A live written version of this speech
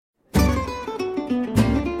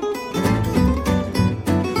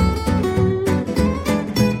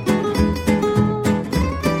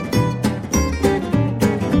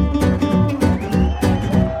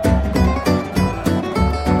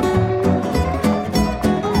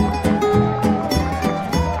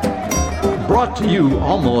brought to you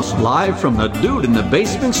almost live from the Dude in the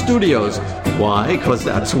Basement studios. Why? Because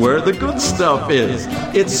that's where the good stuff is.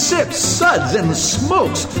 It's Sips, Suds, and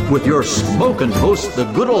Smokes with your smoking host, the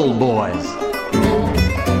good old boys.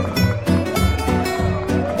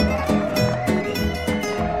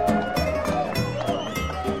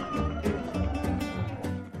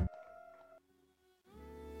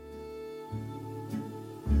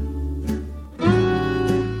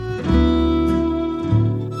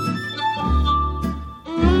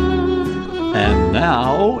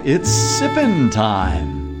 Now it's sippin'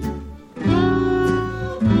 time.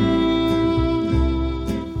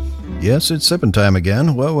 Yes, it's sippin' time again.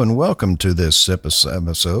 Hello and welcome to this Sip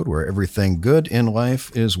episode where everything good in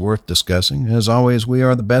life is worth discussing. As always, we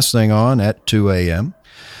are the best thing on at 2 a.m.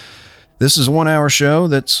 This is a 1 hour show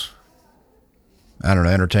that's,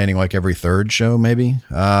 entertaining like every third show maybe.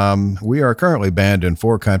 We are currently banned in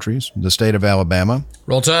 4 countries, the state of Alabama.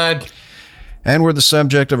 Roll Tide. And we're the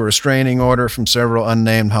subject of a restraining order from several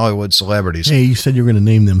unnamed Hollywood celebrities. Hey, you said you were going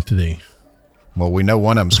to name them today. Well, we know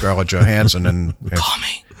one of them, Scarlett Johansson, and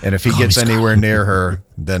if he gets anywhere near her,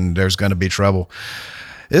 then there's going to be trouble.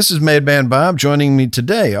 This is Made Man Bob. Joining me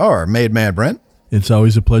today are Made Man Brent. It's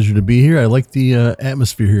always a pleasure to be here. I like the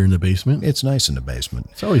atmosphere here in the basement. It's nice in the basement.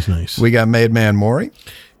 It's always nice. We got Made Man Maury.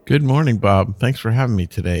 Good morning, Bob. Thanks for having me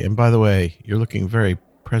today. And by the way, you're looking very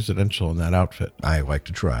presidential in that outfit. I like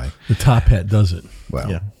to try. The top hat does it. Well,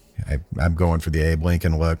 yeah. I'm going for the Abe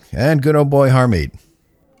Lincoln look. And good old boy Harmeet.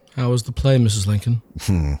 How was the play, Mrs. Lincoln?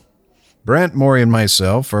 Brent, Maury, and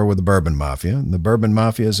myself are with the Bourbon Mafia. The Bourbon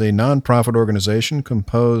Mafia is a non-profit organization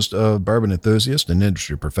composed of bourbon enthusiasts and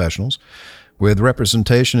industry professionals. With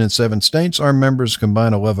representation in 7 states, our members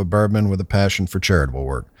combine a love of bourbon with a passion for charitable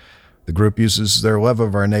work. The group uses their love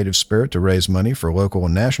of our native spirit to raise money for local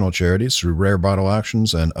and national charities through rare bottle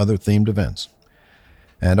auctions and other themed events.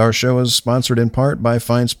 And our show is sponsored in part by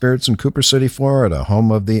Fine Spirits in Cooper City, Florida,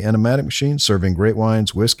 home of the Enigmatic Machine, serving great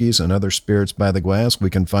wines, whiskeys, and other spirits by the glass. We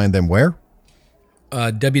can find them where?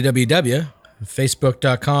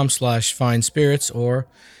 www.facebook.com/finespirits, or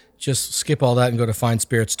just skip all that and go to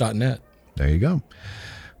finespirits.net. There you go.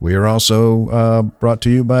 We are also brought to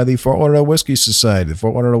you by the Fort Lauderdale Whiskey Society. The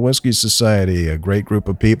Fort Lauderdale Whiskey Society, a great group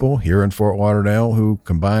of people here in Fort Lauderdale who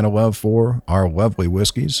combine a love for our lovely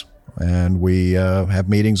whiskeys. And we have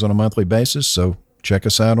meetings on a monthly basis, so check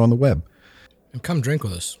us out on the web. And come drink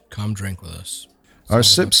with us. Come drink with us. Our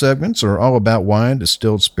sip segments are all about wine,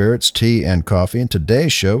 distilled spirits, tea, and coffee. And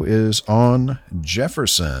today's show is on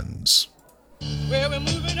Jeffersons. Well, we're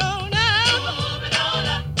moving on now.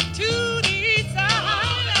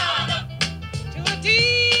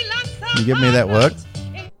 You give me that look?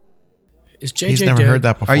 Is JJ He's never dead? heard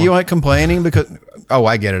that before. Are you like complaining because? Oh,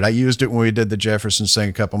 I get it. I used it when we did the Jeffersons thing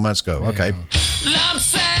a couple months ago. Okay. I'm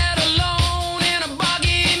sat alone in a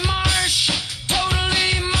boggy marsh,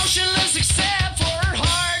 totally motionless except for her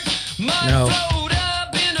heart. Mud No. flowed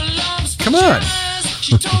up into lumps. Come on.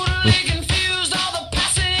 She's totally confused. All the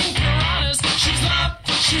passing piranhas.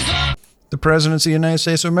 She's up. The presidency of the United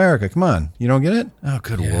States of America. Come on. You don't get it? Oh,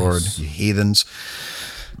 good Yes. Lord, you heathens.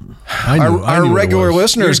 I knew Our what it regular was.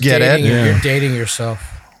 listeners get it. You're dating yourself.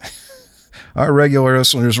 Our regular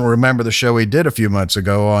listeners will remember the show we did a few months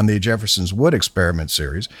ago on the Jefferson's Wood Experiment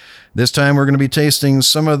series. This time we're going to be tasting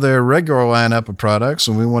some of their regular lineup of products,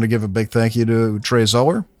 and we want to give a big thank you to Trey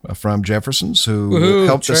Zoller from Jefferson's who Woohoo,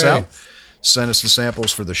 helped us Trey. out, sent us the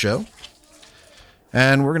samples for the show.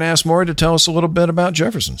 And we're going to ask Maury to tell us a little bit about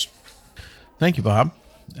Jefferson's. Thank you, Bob.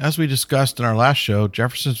 As we discussed in our last show,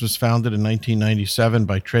 Jefferson's was founded in 1997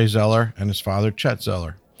 by Trey Zeller and his father, Chet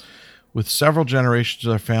Zeller. With several generations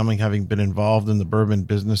of their family having been involved in the bourbon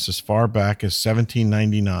business as far back as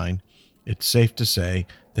 1799, it's safe to say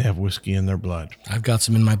they have whiskey in their blood. I've got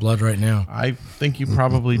some in my blood right now. I think you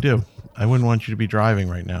probably do. I wouldn't want you to be driving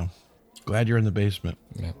right now. Glad you're in the basement.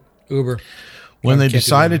 Yeah. Uber. When they Can't do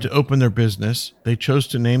decided that. to open their business, they chose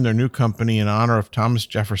to name their new company in honor of Thomas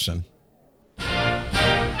Jefferson.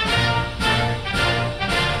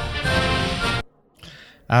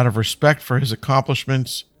 Out of respect for his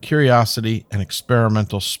accomplishments, curiosity, and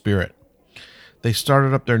experimental spirit. They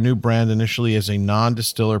started up their new brand initially as a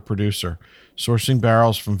non-distiller producer, sourcing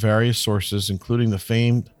barrels from various sources, including the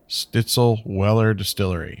famed Stitzel Weller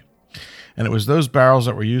Distillery. And it was those barrels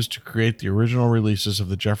that were used to create the original releases of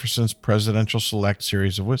the Jefferson's Presidential Select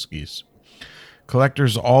series of whiskeys.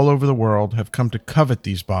 Collectors all over the world have come to covet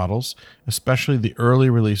these bottles, especially the early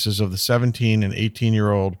releases of the 17 and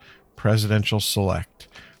 18-year-old Presidential Select,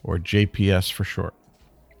 or JPS for short.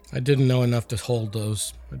 I didn't know enough to hold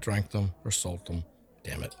those. I drank them or sold them.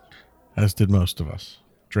 Damn it. As did most of us.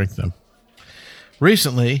 Drink them.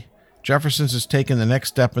 Recently, Jefferson's has taken the next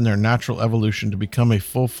step in their natural evolution to become a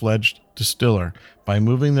full-fledged distiller by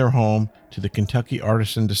moving their home to the Kentucky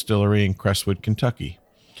Artisan Distillery in Crestwood, Kentucky.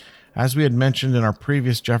 As we had mentioned in our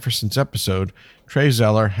previous Jefferson's episode, Trey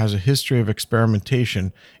Zeller has a history of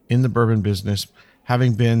experimentation in the bourbon business,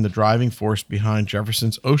 having been the driving force behind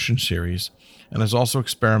Jefferson's Ocean series, and has also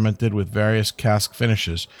experimented with various cask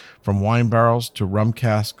finishes, from wine barrels to rum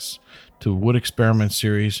casks to Wood Experiment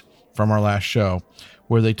series from our last show,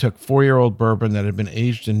 where they took 4-year-old bourbon that had been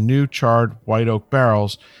aged in new charred white oak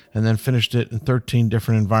barrels and then finished it in 13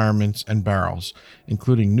 different environments and barrels,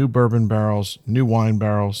 including new bourbon barrels, new wine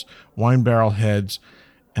barrel heads,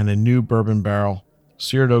 and a new bourbon barrel,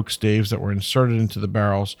 seared oak staves that were inserted into the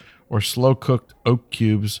barrels, or slow-cooked oak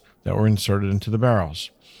cubes that were inserted into the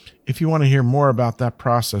barrels. If you want to hear more about that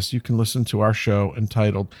process, you can listen to our show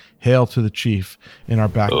entitled Hail to the Chief in our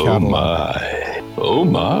back catalog. Oh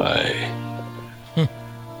my.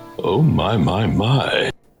 Oh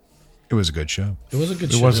my. It was a good show. It was a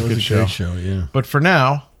good It show. was a good show. Great show, yeah. But for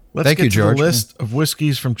now, let's Thank get you, to George. the list of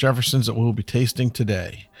whiskeys from Jefferson's that we'll be tasting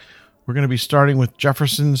today. We're going to be starting with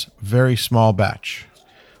Jefferson's Very Small Batch,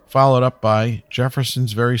 followed up by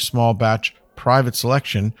Jefferson's Very Small Batch Private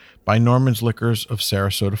Selection by Norman's Liquors of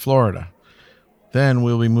Sarasota, Florida. Then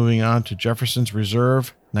we'll be moving on to Jefferson's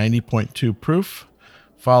Reserve 90.2 proof,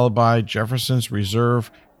 followed by Jefferson's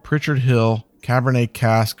Reserve Pritchard Hill Cabernet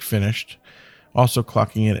Cask Finished, also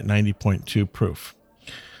clocking in at 90.2 proof.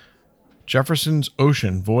 Jefferson's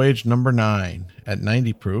Ocean Voyage Number 9 at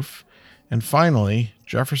 90 proof. And finally,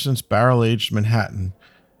 Jefferson's Barrel Aged Manhattan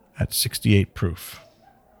at 68 proof.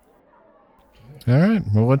 All right.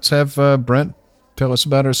 Well, let's have Brent tell us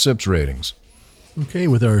about our SIPS ratings. Okay,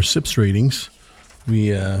 with our SIPS ratings,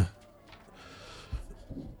 we'll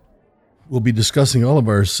be discussing all of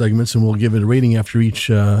our segments, and we'll give it a rating after each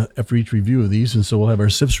review of these. And so we'll have our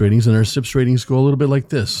SIPS ratings, and our SIPS ratings go a little bit like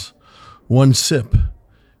this: 1 sip,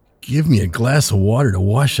 give me a glass of water to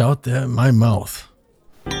wash out my mouth.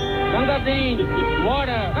 Gangazine,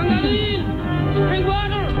 water. Gangazine, bring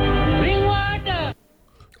water. Bring water.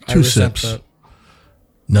 2 sips. That.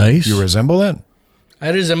 Nice. You resemble that?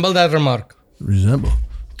 I resemble that remark. Resemble.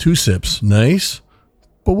 2 sips. Nice.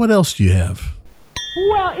 But what else do you have?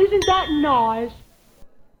 Well, isn't that nice?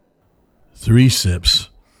 3 sips.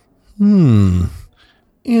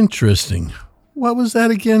 Interesting. What was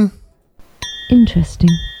that again? Interesting.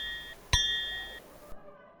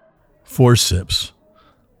 4 sips.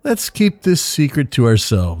 Let's keep this secret to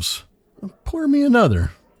ourselves. Pour me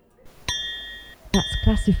another. That's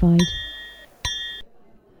classified.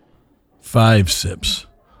 5 sips.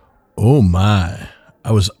 Oh my.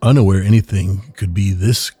 I was unaware anything could be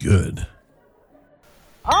this good.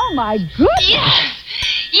 Oh my goodness! Yes!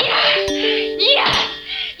 Yes! Yes!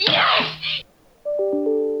 Yes!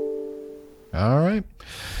 All right.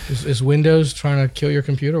 Is Windows trying to kill your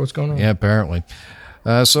computer? What's going on? Yeah, apparently.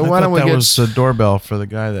 So I why don't thought we that get... was the doorbell for the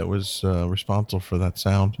guy that was responsible for that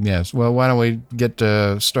sound. Yes. Well, why don't we get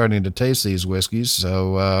starting to taste these whiskeys?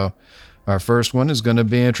 So our first one is going to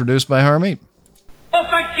be introduced by Harmeet. Oh,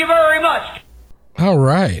 thank you very much. All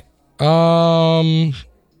right.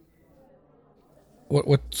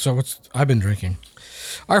 What's I've been drinking.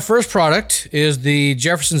 Our first product is the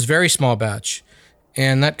Jefferson's Very Small Batch,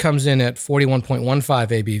 and that comes in at 41.15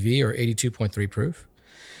 ABV or 82.3 proof.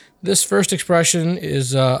 This first expression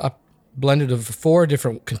is a blended of 4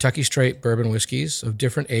 different Kentucky straight bourbon whiskeys of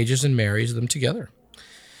different ages and marries them together.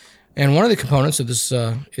 And one of the components of this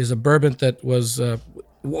is a bourbon that was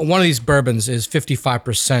one of these bourbons is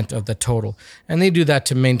 55% of the total, and they do that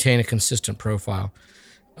to maintain a consistent profile.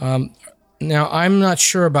 Now, I'm not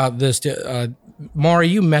sure about this. Maury,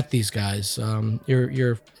 you met these guys.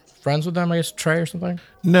 You're friends with them, I guess, Trey or something?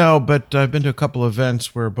 No, but I've been to a couple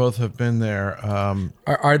events where both have been there.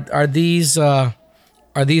 Are these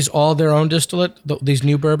all their own distillate? These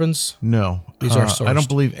new bourbons? No. These are sourced. I don't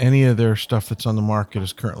believe any of their stuff that's on the market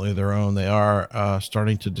is currently their own. They are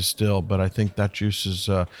starting to distill, but I think that juice is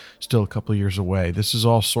still a couple of years away. This is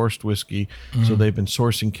all sourced whiskey, so they've been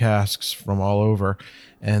sourcing casks from all over,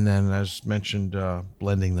 and then, as mentioned,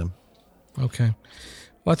 blending them. Okay.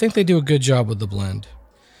 Well, I think they do a good job with the blend.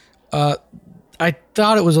 I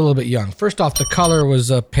thought it was a little bit young. First off, the color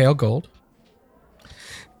was pale gold.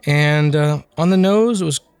 And on the nose, it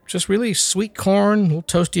was just really sweet corn, a little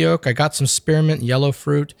toasty oak. I got some spearmint, yellow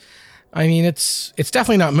fruit. I mean, it's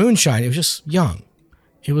definitely not moonshine. It was just young.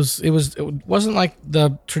 It wasn't like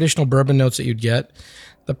the traditional bourbon notes that you'd get.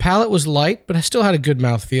 The palate was light, but I still had a good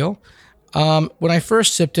mouthfeel. When I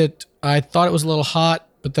first sipped it, I thought it was a little hot,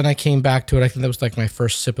 but then I came back to it. I think that was like my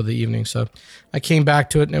first sip of the evening. So I came back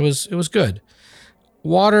to it, and it was good.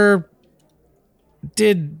 Water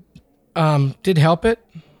did help it.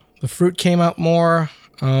 The fruit came out more.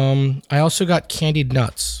 I also got candied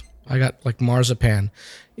nuts. I got like marzipan,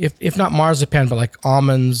 if not marzipan, but like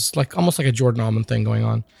almonds, like almost like a Jordan almond thing going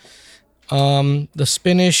on. The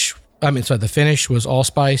finish was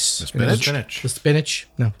allspice. The spinach? The spinach.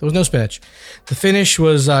 No, there was no spinach. The finish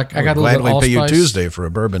was, I got a little bit of Gladly pay allspice. you Tuesday for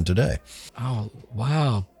a bourbon today. Oh,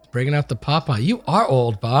 wow. Bringing out the Popeye. You are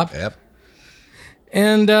old, Bob. Yep.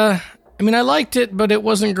 And, I liked it, but it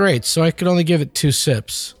wasn't great, so I could only give it 2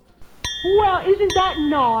 sips. Well, isn't that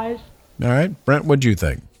nice? All right. Brent, what'd you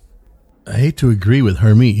think? I hate to agree with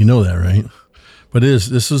Hermit. You know that, right? But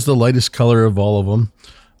this is the lightest color of all of them.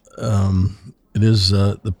 It is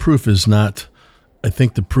the proof is not. I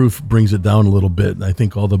think the proof brings it down a little bit. I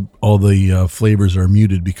think all the flavors are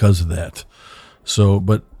muted because of that. So,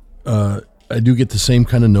 but I do get the same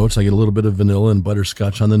kind of notes. I get a little bit of vanilla and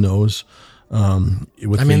butterscotch on the nose.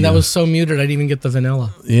 That was so muted, I didn't even get the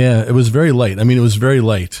vanilla. Yeah, it was very light. It was very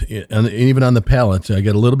light, and even on the palate, I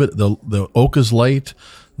get a little bit. The oak is light,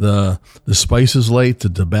 the spice is light, the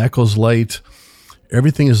tobacco's light.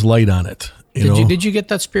 Everything is light on it. Did you get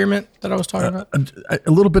that spearmint that I was talking about?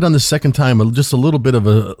 A little bit on the second time, just a little bit of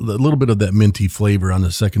that minty flavor on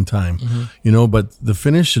the second time. Mm-hmm. But the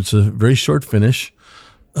finish, it's a very short finish.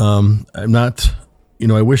 I'm not,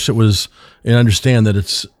 I wish it was, and I understand that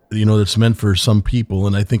it's, it's meant for some people,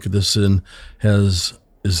 and I think this is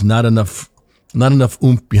not enough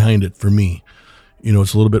oomph behind it for me.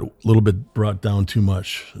 It's a little bit brought down too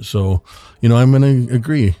much. So, I'm going to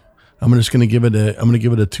agree. I'm just going to give it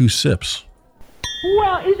a 2 sips.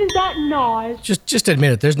 Well, isn't that nice? Just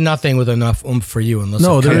admit it. There's nothing with enough oomph for you, unless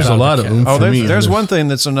no, it comes there's out a lot of can. oomph for me. There's one thing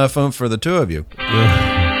that's enough oomph for the two of you.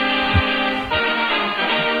 Yeah.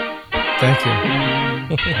 Thank you.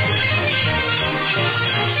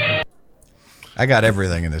 I got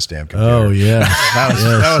everything in this damn computer. Oh yeah,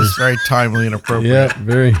 That was very timely and appropriate.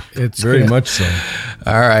 Yeah, It's very good. much so.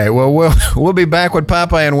 All right. Well, we'll be back with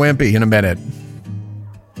Popeye and Wimpy in a minute.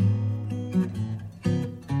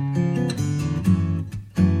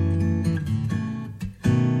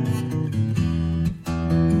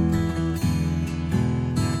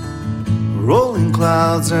 Rolling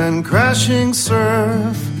clouds and crashing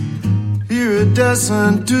surf.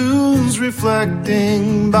 Iridescent dunes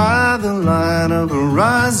reflecting by the light of a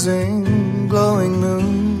rising, glowing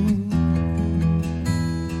moon.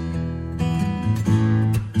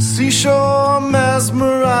 Seashore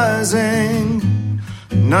mesmerizing,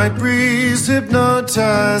 night breeze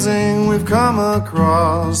hypnotizing. We've come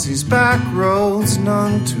across these back roads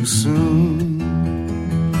none too soon.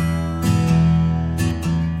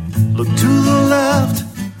 Look to the left,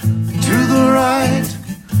 to the right.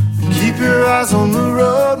 Keep your eyes on the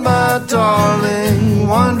road, my darling,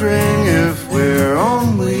 wondering if we're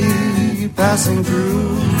only passing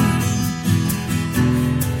through.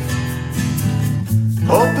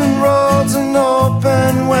 Open roads and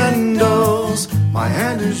open windows, my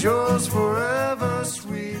hand is yours forever,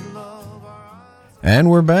 sweet love. And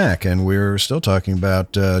we're back, and we're still talking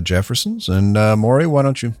about Jefferson's. And Maury, why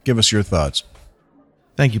don't you give us your thoughts?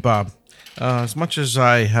 Thank you, Bob. As much as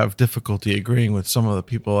I have difficulty agreeing with some of the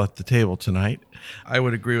people at the table tonight, I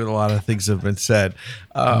would agree with a lot of things that have been said.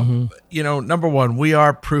 Number one, we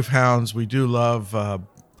are proof hounds. We do love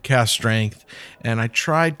cast strength. And I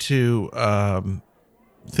tried to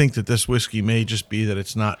think that this whiskey may just be that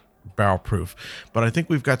it's not barrel proof. But I think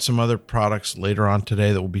we've got some other products later on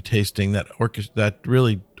today that we'll be tasting that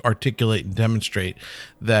really articulate and demonstrate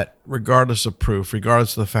that regardless of proof,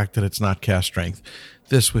 regardless of the fact that it's not cast strength,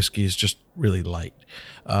 this whiskey is just really light.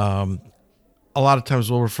 A lot of times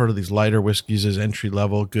we'll refer to these lighter whiskeys as entry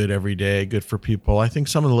level, good every day, good for people. I think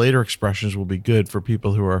some of the later expressions will be good for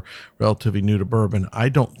people who are relatively new to bourbon. I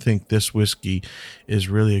don't think this whiskey is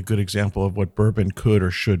really a good example of what bourbon could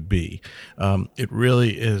or should be. It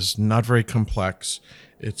really is not very complex.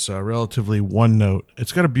 It's relatively one note.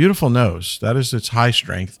 It's got a beautiful nose. That is its high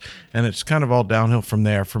strength, and it's kind of all downhill from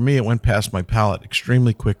there. For me, it went past my palate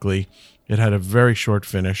extremely quickly. It had a very short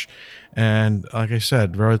finish, and like I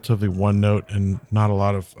said, relatively one note and not a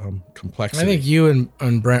lot of complexity. I think you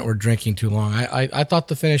and Brent were drinking too long. I thought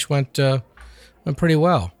the finish went pretty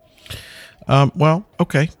well. Well,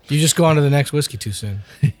 okay. You just go on to the next whiskey too soon.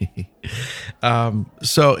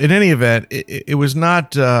 So in any event, it was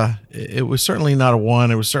not, it was certainly not a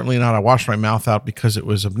one. It was certainly not, I washed my mouth out because it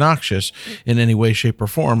was obnoxious in any way, shape, or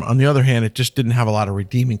form. On the other hand, it just didn't have a lot of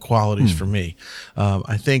redeeming qualities for me.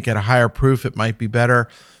 I think at a higher proof, it might be better.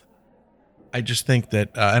 I just think that,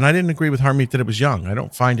 and I didn't agree with Harmeet that it was young. I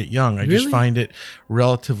don't find it young. I just find it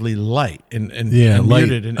relatively light and light.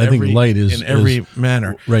 muted in I think light is in every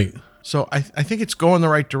manner. Right. So I think it's going the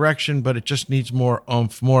right direction, but it just needs more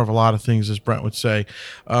oomph, more of a lot of things, as Brent would say.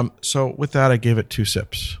 So with that, I gave it 2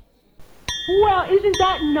 sips. Well, isn't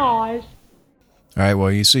that nice? All right.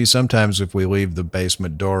 Well, you see, sometimes if we leave the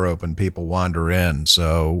basement door open, people wander in.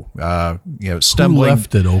 So, Who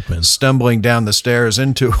left it open? stumbling down the stairs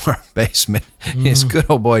into our basement is good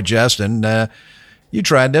old boy Justin. You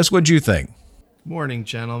tried this. What'd you think? Morning,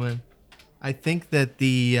 gentlemen. I think that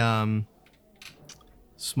the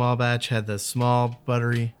small batch had the small,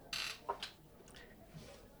 buttery,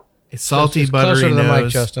 salty, Just buttery closer to the mic,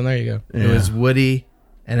 nose. Justin. There you go. It was woody,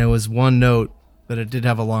 and it was one note, but it did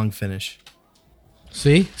have a long finish.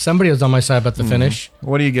 See, somebody was on my side about the finish.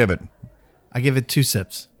 What do you give it? I give it 2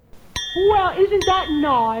 sips. Well, isn't that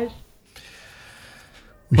nice?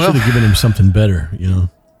 We should have given him something better,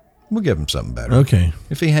 We'll give him something better. Okay.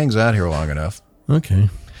 If he hangs out here long enough. Okay.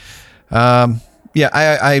 Yeah,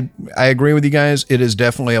 I agree with you guys. It is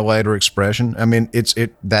definitely a lighter expression. I mean,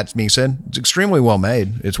 that being said, it's extremely well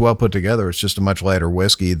made. It's well put together. It's just a much lighter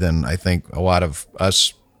whiskey than I think a lot of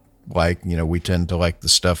us like. We tend to like the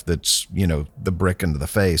stuff that's, the brick into the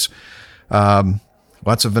face.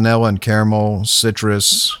 Lots of vanilla and caramel,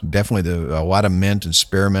 citrus, definitely a lot of mint and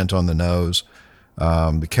spearmint on the nose.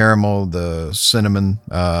 The caramel, the cinnamon,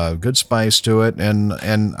 good spice to it. And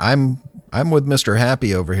I'm with Mr.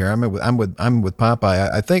 Happy over here. I'm with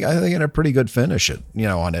Popeye. I think I had a pretty good finish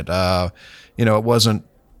on it. It wasn't,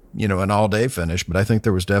 an all day finish, but I think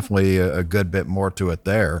there was definitely a good bit more to it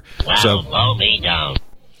there. So blow me down.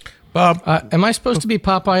 Bob, Am I supposed to be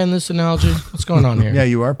Popeye in this analogy? What's going on here? yeah,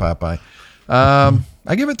 you are Popeye.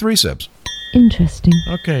 I give it 3 sips. Interesting.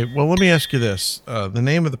 okay, well, let me ask you this. The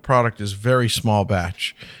name of the product is Very Small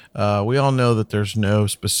Batch. We all know that there's no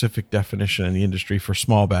specific definition in the industry for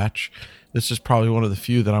small batch. This is probably one of the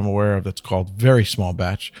few that I'm aware of that's called very small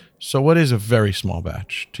batch. So what is a very small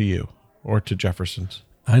batch to you or to Jefferson's?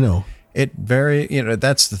 I know.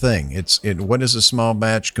 That's the thing. What is a small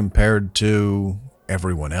batch compared to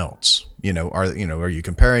everyone else? Are you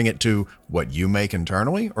comparing it to what you make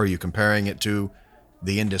internally, or are you comparing it to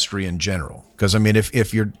the industry in general? Because I mean,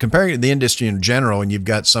 if you're comparing it to the industry in general, and you've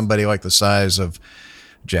got somebody like the size of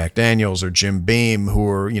Jack Daniels or Jim Beam who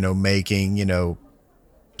are making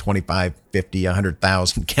 25, 50,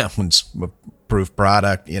 100,000 gallons of proof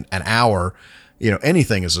product in an hour,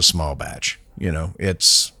 anything is a small batch.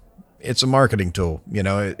 It's a marketing tool.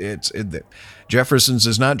 Jefferson's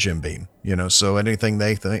is not Jim Beam. So anything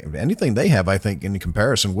they have, I think, in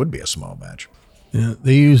comparison, would be a small batch. Yeah,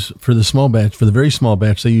 they use for the very small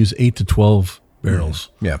batch, they use 8 to 12 barrels.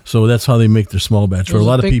 Yeah. So that's how they make their small batch. For a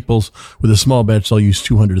lot of people's with a small batch, they'll use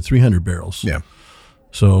 200 to 300 barrels. Yeah.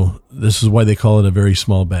 So this is why they call it a very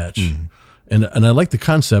small batch. And I like the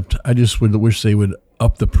concept. I just would wish they would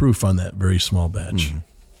up the proof on that very small batch.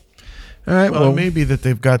 All right. Well, maybe that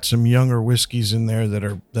they've got some younger whiskeys in there that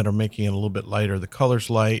are making it a little bit lighter. The color's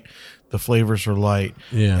light, the flavors are light.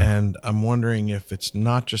 Yeah. And I'm wondering if it's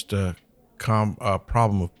not just a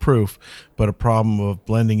problem of proof, but a problem of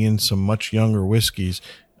blending in some much younger whiskeys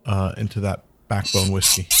into that backbone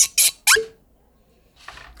whiskey.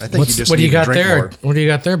 I think you just What do need you to got drink there? more. What do you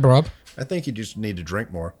got there, Bob? I think you just need to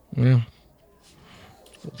drink more. Yeah.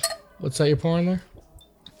 What's that you're pouring there?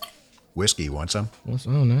 Whiskey, you want some?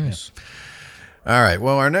 Oh, nice. All right.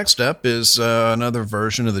 Well, our next up is another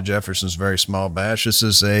version of the Jefferson's Very Small Batch. This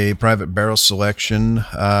is a private barrel selection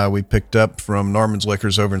we picked up from Norman's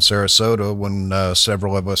Liquors over in Sarasota when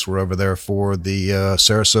several of us were over there for the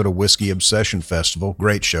Sarasota Whiskey Obsession Festival.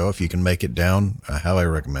 Great show. If you can make it down, I highly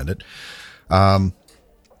recommend it.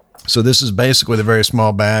 So this is basically the Very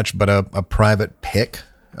Small Batch, but a private pick.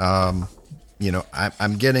 I'm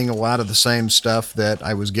getting a lot of the same stuff that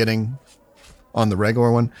I was getting on the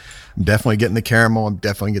regular one. I'm definitely getting the caramel. I'm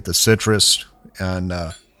definitely getting the citrus. And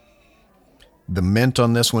the mint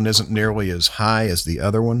on this one isn't nearly as high as the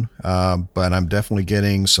other one, but I'm definitely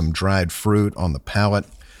getting some dried fruit on the palate.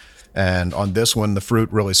 And on this one, the fruit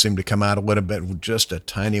really seemed to come out a little bit with just a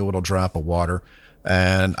tiny little drop of water.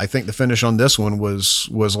 And I think the finish on this one was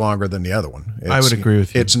longer than the other one. I would agree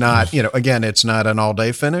with you. It's not, again, it's not an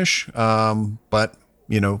all-day finish, but,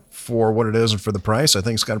 for what it is and for the price, I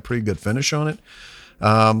think it's got a pretty good finish on it.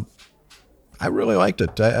 I really liked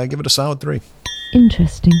it. I give it a solid 3.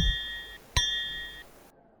 Interesting.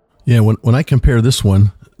 Yeah, when I compare this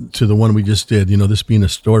one to the one we just did, this being a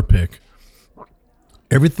store pick,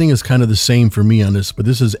 everything is kind of the same for me on this, but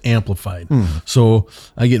this is amplified. So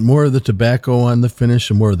I get more of the tobacco on the finish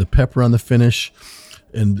and more of the pepper on the finish,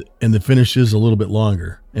 and the finish is a little bit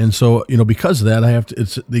longer. And so, because of that, I have to.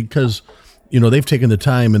 It's because they've taken the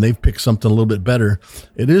time and they've picked something a little bit better.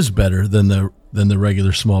 It is better than the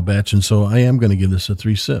regular small batch, and so I am going to give this a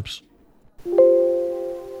 3 sips.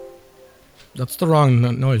 That's the wrong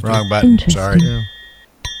noise. Wrong button. Sorry. Yeah.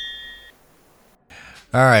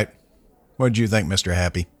 All right. What did you think, Mr.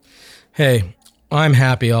 Happy? Hey, I'm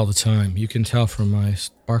happy all the time. You can tell from my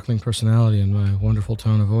sparkling personality and my wonderful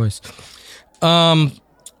tone of voice.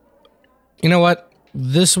 You know what?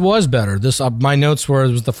 This was better. My notes were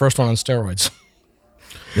it was the first one on steroids.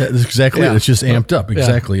 Yeah, that's exactly it. It's just amped up.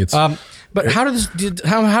 Exactly. Yeah. It's but how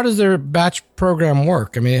does their batch program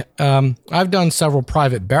work? I mean, I've done several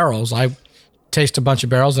private barrels. I taste a bunch of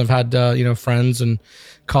barrels. I've had friends and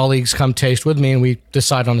colleagues come taste with me, and we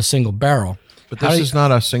decide on a single barrel. But this is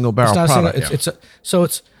not a single barrel product.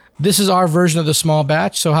 This is our version of the small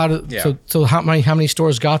batch. So how many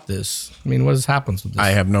stores got this? I mean, what happens with this?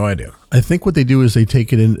 I have no idea. I think what they do is they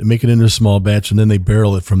take it in, make it into a small batch, and then they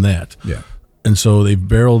barrel it from that. Yeah. And so they've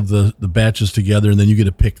barreled the batches together, and then you get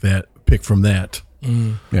to pick from that.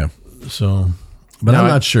 Yeah. So, but I'm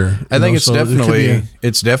not sure. I think it's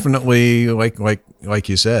definitely like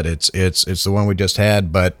you said, it's the one we just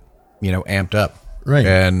had, but amped up. Right.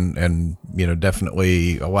 And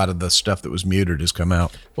definitely a lot of the stuff that was muted has come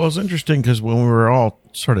out. Well, it's interesting because when we were all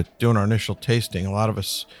sort of doing our initial tasting, a lot of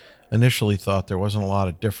us initially thought there wasn't a lot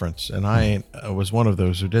of difference. And I was one of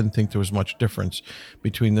those who didn't think there was much difference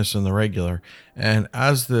between this and the regular. And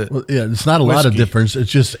as it's not a lot of difference. It's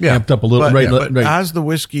just amped up a little. But as the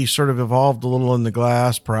whiskey sort of evolved a little in the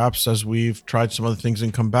glass, perhaps as we've tried some other things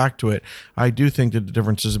and come back to it, I do think that the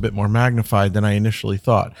difference is a bit more magnified than I initially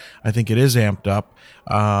thought. I think it is amped up.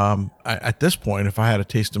 At this point, if I had to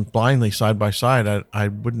taste them blindly side by side, I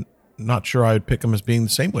wouldn't. Not sure I would pick them as being the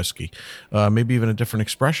same whiskey, maybe even a different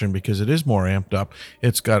expression, because it is more amped up.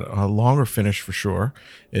 It's got a longer finish for sure.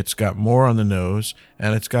 It's got more on the nose,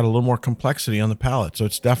 and it's got a little more complexity on the palate. So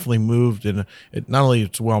it's definitely moved not only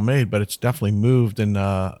it's well made, but it's definitely moved in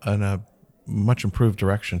a much improved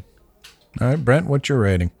direction. All right, Brent, what's your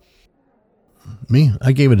rating? Me,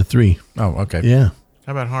 I gave it a 3. Oh, okay. Yeah.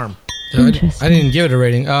 How about Harm? I didn't give it a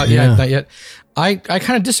rating. Not yet. I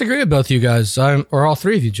kind of disagree with both of you guys, or all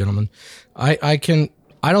three of you gentlemen. I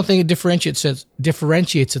don't think it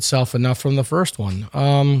differentiates itself enough from the first one.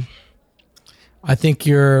 I think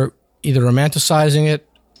you're either romanticizing it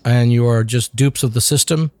and you are just dupes of the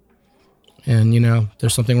system, and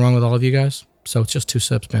there's something wrong with all of you guys. So it's just 2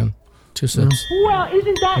 sips, man. 2 sips. Well,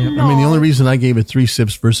 isn't that nice? I mean, the only reason I gave it 3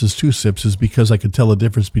 sips versus 2 sips is because I could tell the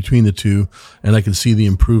difference between the two, and I could see the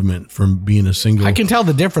improvement from being a single. I can tell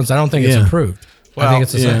the difference. I don't think it's improved. Well, I think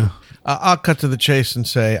it's the same. I'll cut to the chase and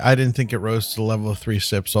say I didn't think it rose to the level of 3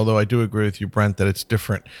 sips, although I do agree with you, Brent, that it's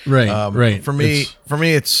different. Right, right. For me,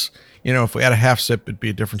 it's if we had a half sip, it'd be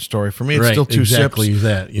a different story. For me, it's still 2 exactly sips.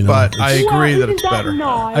 That, but I agree that it's better.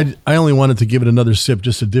 Nice? I only wanted to give it another sip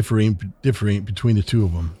just to differentiate between the two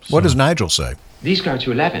of them. So. What does Nigel say? These go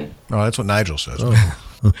to 11. Oh, that's what Nigel says.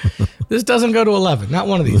 Oh. This doesn't go to 11. Not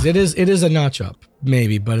one of these. It is a notch up,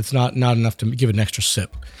 maybe, but it's not enough to give it an extra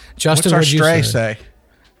sip. Justin, what's our what'd you stray say?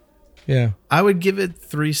 Yeah. I would give it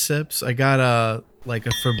 3 sips. I got a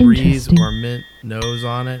Febreze or mint nose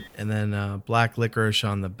on it, and then black licorice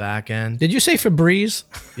on the back end. Did you say Febreze?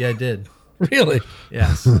 Yeah, I did. Really?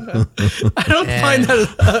 Yes. I don't find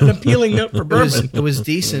that an appealing note for bourbon. It was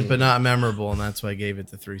decent, but not memorable, and that's why I gave it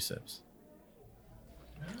the 3 sips.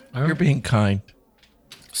 You're being kind.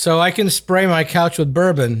 So I can spray my couch with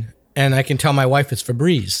bourbon, and I can tell my wife it's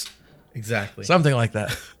Febreze. Exactly. Something like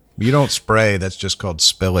that. You don't spray. That's just called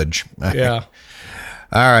spillage. Yeah.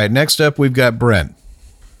 All right. Next up, we've got Brent.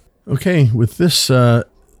 Okay. With this,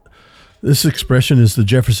 this expression is the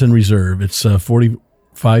Jefferson Reserve. It's 45.1%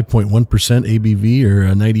 ABV or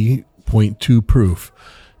 90.2 proof.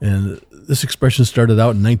 And this expression started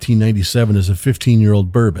out in 1997 as a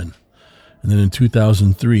 15-year-old bourbon. And then in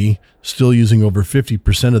 2003, still using over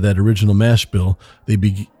 50% of that original mash bill, they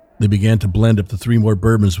began to blend up to 3 more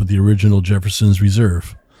bourbons with the original Jefferson's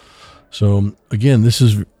Reserve. So again, this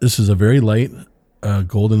is a very light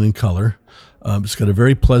golden in color. It's got a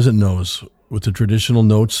very pleasant nose with the traditional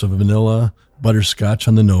notes of vanilla, butterscotch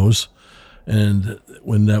on the nose, and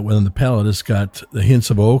when on the palate, it's got the hints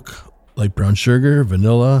of oak, light brown sugar,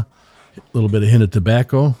 vanilla, a little bit of hint of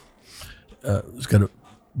tobacco. It's got a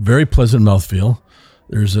very pleasant mouthfeel.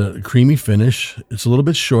 There's a creamy finish. It's a little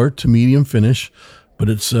bit short to medium finish, but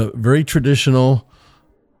it's a very traditional.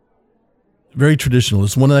 Very traditional.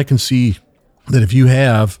 It's one that I can see that if you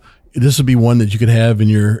have, this would be one that you could have in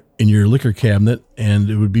your liquor cabinet, and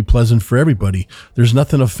it would be pleasant for everybody. There's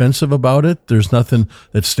nothing offensive about it. There's nothing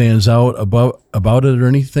that stands out about it or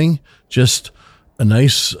anything. Just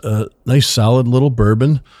a nice solid little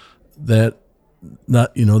bourbon that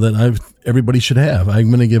everybody should have. I'm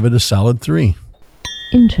going to give it a solid 3.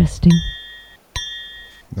 Interesting.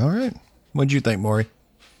 All right. What'd you think, Maury?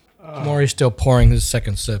 Maury's still pouring his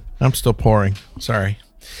second sip. I'm still pouring. Sorry.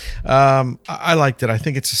 I liked it. I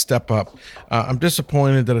think it's a step up. I'm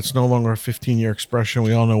disappointed that it's no longer a 15-year expression.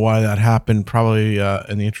 We all know why that happened, probably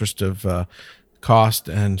in the interest of cost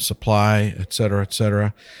and supply, et cetera, et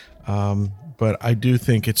cetera. But I do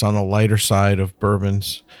think it's on the lighter side of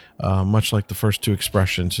bourbons, much like the first two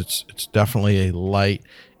expressions. It's definitely a light,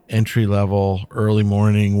 entry-level, early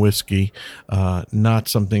morning whiskey, not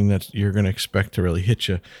something that you're going to expect to really hit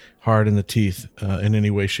you hard in the teeth in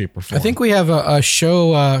any way, shape, or form. I think we have a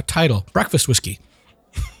show title, Breakfast Whiskey.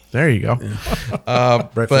 There you go.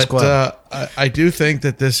 Breakfast Club. I do think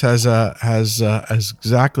that this has as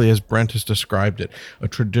exactly as Brent has described it, a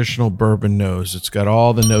traditional bourbon nose. It's got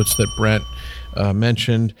all the notes that Brent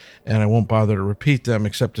mentioned, and I won't bother to repeat them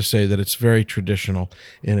except to say that it's very traditional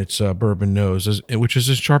in its bourbon nose, which is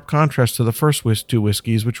a sharp contrast to the first two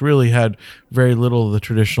whiskeys, which really had very little of the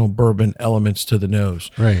traditional bourbon elements to the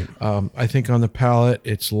nose. Right. I think on the palate,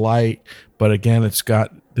 it's light, but again, it's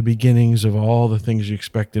got the beginnings of all the things you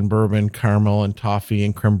expect in bourbon: caramel and toffee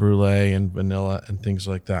and creme brulee and vanilla and things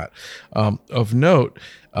like that. Of note,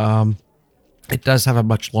 it does have a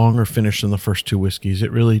much longer finish than the first two whiskeys.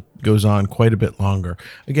 It really goes on quite a bit longer.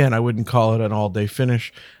 Again, I wouldn't call it an all-day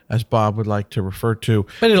finish, as Bob would like to refer to.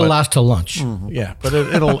 But it'll last till lunch. Yeah, but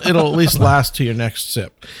it'll at least last to your next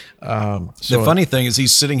sip. The funny thing is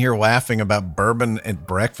he's sitting here laughing about bourbon at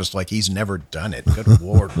breakfast like he's never done it. Good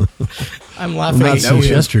Lord. I'm laughing Not at since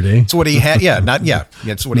you. yesterday. It's what he had. Yeah,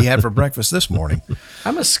 it's what he had for breakfast this morning.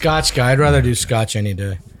 I'm a Scotch guy. I'd rather do Scotch any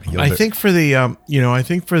day. I think for the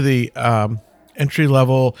entry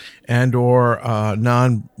level and or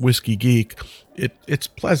non whiskey geek, it's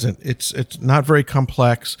pleasant. It's not very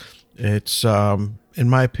complex. It's in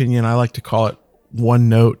my opinion, I like to call it one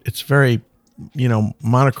note. It's very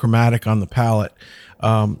monochromatic on the palate,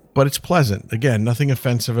 but it's pleasant. Again, nothing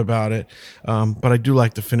offensive about it. But I do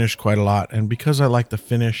like the finish quite a lot, and because I like the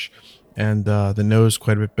finish and the nose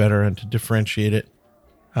quite a bit better, and to differentiate it,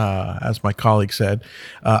 as my colleague said,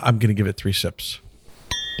 I'm going to give it 3 sips.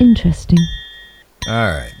 Interesting. All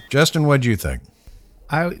right. Justin, what'd you think?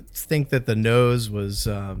 I think that the nose was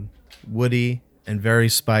woody and very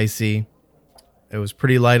spicy. It was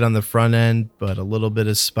pretty light on the front end, but a little bit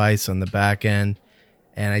of spice on the back end.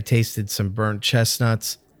 And I tasted some burnt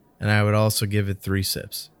chestnuts, and I would also give it 3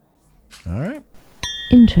 sips. All right.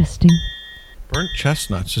 Interesting. Burnt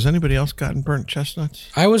chestnuts. Has anybody else gotten burnt chestnuts?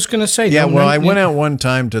 I was going to say. Yeah, well, I went out one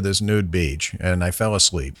time to this nude beach, and I fell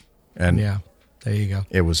asleep. And Yeah, there you go.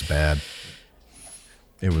 it was bad.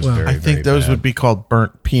 It was I think those would be called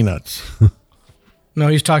burnt peanuts. No,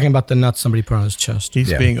 he's talking about the nuts somebody put on his chest.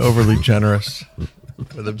 He's being overly generous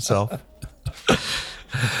with himself.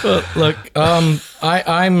 Look, I'm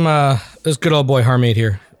this good old boy Harmeet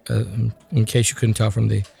here, in case you couldn't tell from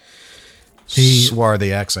the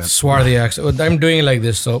swarthy accent. Swarthy accent. I'm doing it like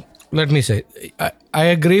this, so let me say, I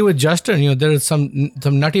agree with Justin. There is some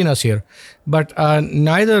nuttiness here, but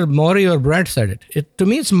neither Maury or Brent said it. To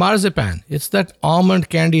me, it's marzipan. It's that almond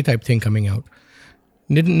candy type thing coming out.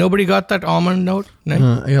 Nobody got that almond note?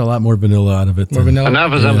 No? I got a lot more vanilla out of it. More vanilla? And now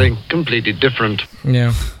for something completely different.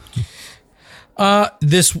 Yeah.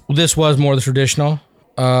 This was more the traditional.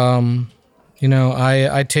 I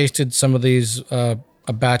tasted some of these, a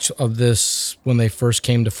batch of this when they first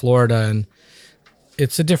came to Florida, and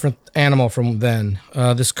it's a different animal from then.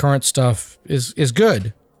 This current stuff is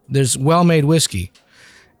good. There's well-made whiskey.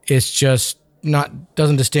 It's just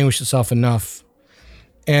doesn't distinguish itself enough.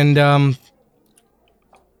 And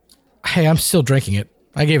hey, I'm still drinking it.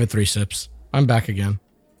 I gave it 3 sips. I'm back again.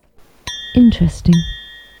 Interesting.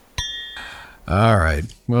 All right.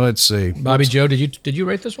 Well, let's see. Bobby Joe, did you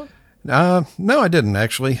rate this one? No, I didn't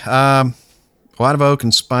actually. A lot of oak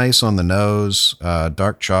and spice on the nose.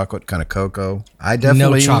 Dark chocolate, kind of cocoa.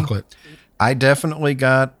 No chocolate. I definitely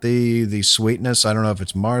got the sweetness. I don't know if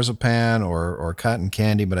it's marzipan or cotton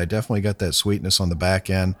candy, but I definitely got that sweetness on the back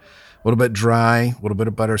end. A little bit dry, a little bit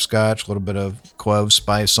of butterscotch, a little bit of clove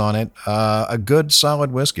spice on it. A good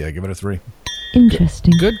solid whiskey. I give it a 3.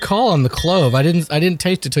 Interesting. Good call on the clove. I didn't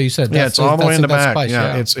taste it till you said that. Yeah, it's all the way in the back. Spice,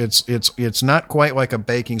 yeah, it's not quite like a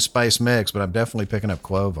baking spice mix, but I'm definitely picking up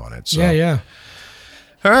clove on it. So. Yeah.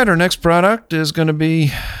 All right, our next product is going to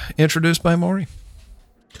be introduced by Maury.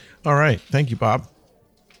 All right. Thank you, Bob.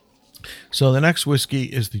 So the next whiskey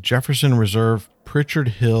is the Jefferson Reserve Pritchard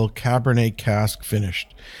Hill Cabernet Cask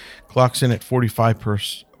Finished. Clocks in at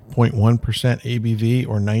 45% ABV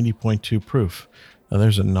or 90.2 proof. Now,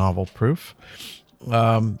 there's a novel proof.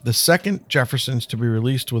 The second Jefferson's to be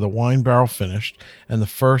released with a wine barrel finish, and the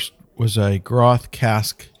first was a Groth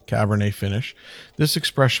cask Cabernet finish. This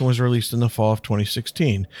expression was released in the fall of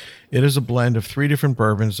 2016. It is a blend of 3 different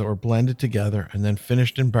bourbons that were blended together and then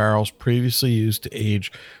finished in barrels previously used to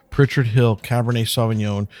age Pritchard Hill Cabernet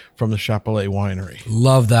Sauvignon from the Chapelet winery.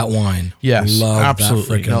 Love that wine. Yes, Love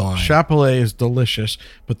absolutely. that freaking No, wine. Chapelet is delicious,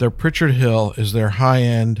 but their Pritchard Hill is their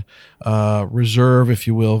high-end reserve, if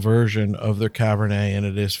you will, version of their Cabernet, and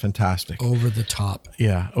it is fantastic. Over the top.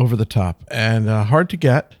 Yeah, over the top. And hard to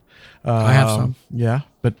get. I have some. Yeah,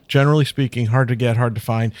 but generally speaking, hard to get, hard to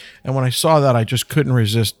find. And when I saw that, I just couldn't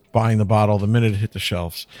resist buying the bottle the minute it hit the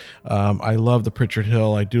shelves. I love the Pritchard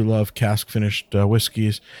Hill. I do love cask-finished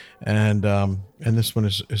whiskeys, and this one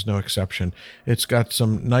is no exception. It's got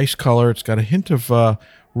some nice color. It's got a hint of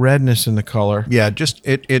redness in the color. Yeah, just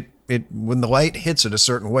it when the light hits it a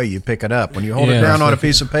certain way, you pick it up. When you hold it Yeah, down on a like-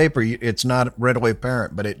 piece of paper, it's not readily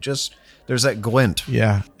apparent, but there's that glint.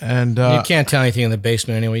 Yeah, and You can't tell anything in the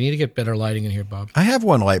basement anyway. You need to get better lighting in here, Bob. I have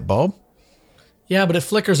one light bulb. Yeah, but it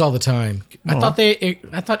flickers all the time.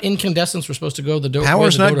 I thought incandescents were supposed to go the door.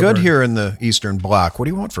 Power's not good here in the Eastern Bloc. What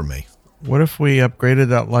do you want from me? what if we upgraded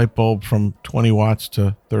that light bulb from 20 watts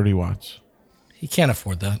to 30 watts? He can't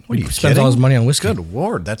afford that. What are He you spends kidding? all his money on whiskey. Good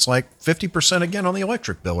Lord, that's like 50% again on the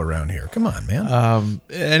electric bill around here. Come on, man.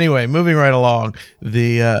 Anyway, moving right along,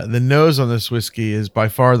 the nose on this whiskey is by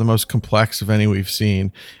far the most complex of any we've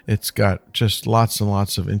seen. It's got just lots and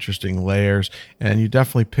lots of interesting layers, and you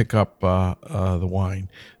definitely pick up the wine.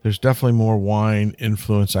 There's definitely more wine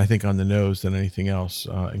influence, I think, on the nose than anything else,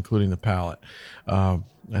 including the palate. I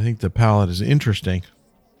think the palate is interesting.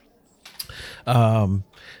 On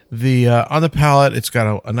the palate, it's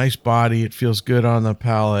got a nice body. It feels good on the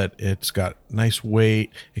palate. It's got nice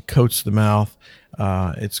weight. It coats the mouth.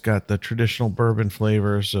 It's got the traditional bourbon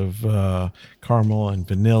flavors of caramel and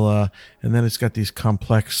vanilla, and then it's got these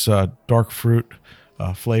complex dark fruit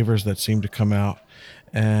flavors that seem to come out.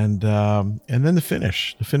 And then the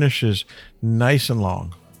finish. The finish is nice and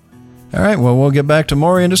long. All right, well, we'll get back to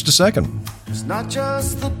Maury in just a second. It's not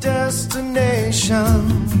just the destination,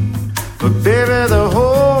 but baby, the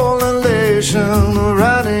whole elation of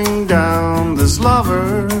riding down this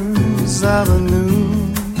lover's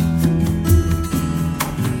avenue.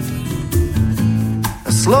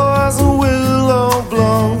 As slow as the willow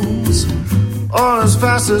blows, or as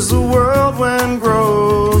fast as the whirlwind wind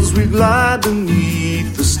grows, we glide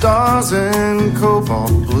beneath the stars in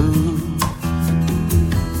cobalt blue.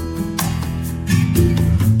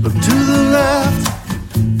 Look to the left,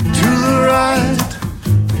 to the right,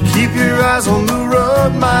 keep your eyes on the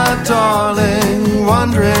road, my darling,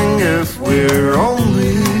 wondering if we're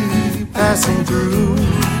only passing through.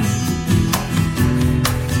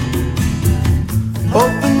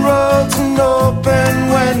 Open roads and open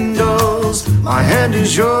windows, my hand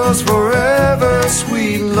is yours forever,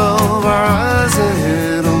 sweet love. Our eyes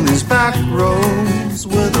ahead on these back roads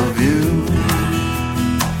with a view.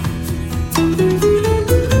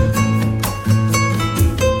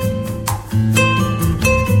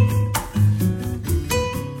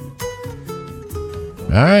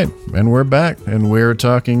 All right, and we're back, and we're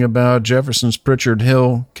talking about Jefferson's Pritchard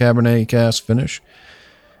Hill Cabernet Cask Finish.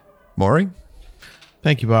 Maury?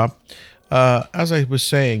 Thank you, Bob. As I was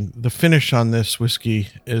saying, the finish on this whiskey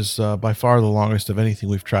is by far the longest of anything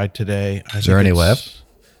we've tried today. Is there any left?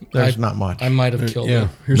 There's not much. I might have killed Yeah, it.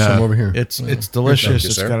 here's No. some over here. It's delicious. you,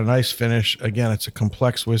 It's sir. got a nice finish. Again, it's a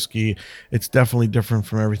complex whiskey. It's definitely different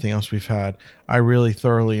from everything else we've had. I really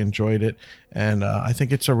thoroughly enjoyed it, and I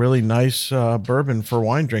think it's a really nice bourbon for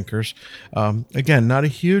wine drinkers. Again, not a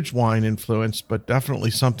huge wine influence, but definitely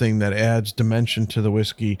something that adds dimension to the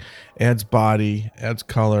whiskey, adds body, adds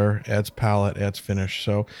color, adds palate, adds finish.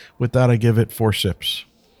 So with that, I give it 4 sips.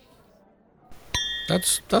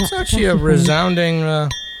 That's actually a resounding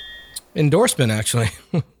endorsement, actually.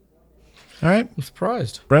 All right, I'm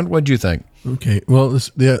surprised. Brent, what'd you think? Okay, well,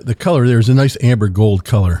 the color there's a nice amber gold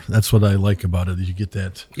color. That's what I like about it. You get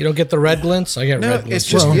that. You don't get the red glints? I get No, red glints.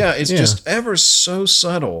 it's just Well, it's yeah. just ever so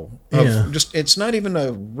subtle. Yeah. It's not even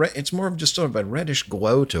it's more of just sort of a reddish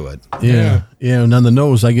glow to it. Yeah, and on the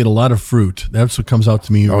nose, I get a lot of fruit. That's what comes out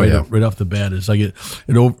to me yeah. right off the bat. Is I get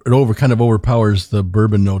it kind of overpowers the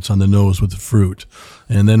bourbon notes on the nose with the fruit,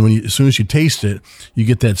 and then as soon as you taste it, you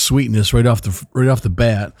get that sweetness right off the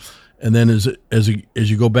bat. And then as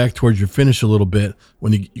you go back towards your finish a little bit,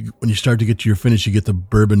 when you start to get to your finish, you get the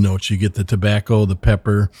bourbon notes, you get the tobacco, the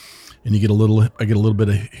pepper, and I get a little bit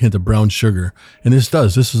of hint of brown sugar. And this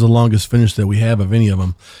is the longest finish that we have of any of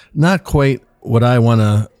them. Not quite what I want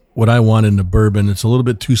to what I want in a bourbon. It's a little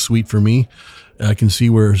bit too sweet for me. I can see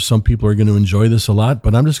where some people are going to enjoy this a lot,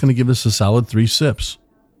 but I'm just going to give this a solid 3 sips.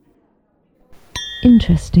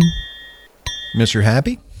 Interesting. Mr.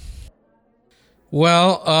 Happy?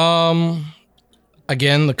 Well,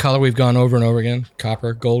 again, the color we've gone over and over again.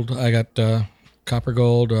 Copper, gold. I got copper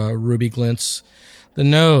gold, ruby glints. The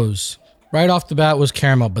nose, right off the bat, was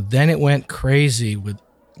caramel, but then it went crazy with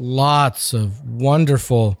lots of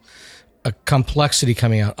wonderful complexity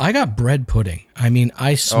coming out. I got bread pudding. I mean,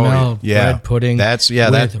 I smell bread pudding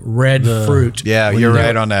with red fruit. Yeah, you're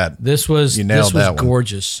right on that. This was that one.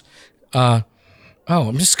 gorgeous. I'm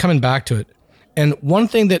just coming back to it. And one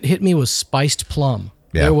thing that hit me was spiced plum.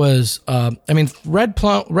 Yeah. There was,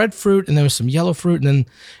 red fruit, and there was some yellow fruit, and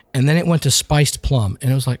then it went to spiced plum,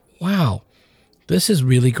 and it was like, wow, this is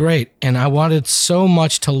really great. And I wanted so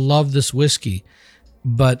much to love this whiskey,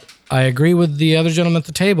 but I agree with the other gentleman at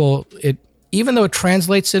the table. Even though it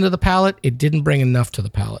translates into the palate, it didn't bring enough to the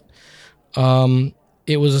palate.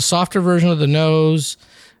 It was a softer version of the nose.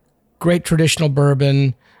 Great traditional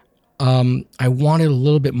bourbon. I wanted a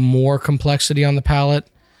little bit more complexity on the palate.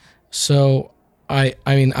 So I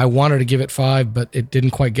wanted to give it 5, but it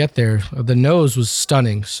didn't quite get there. The nose was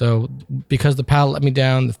stunning. So because the palate let me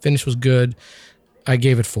down, the finish was good, I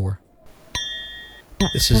gave it 4.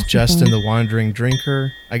 This is Justin, the Wandering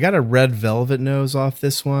Drinker. I got a red velvet nose off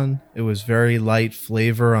this one. It was very light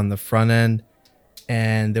flavor on the front end,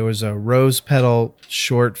 and there was a rose petal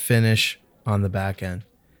short finish on the back end.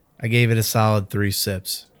 I gave it a solid 3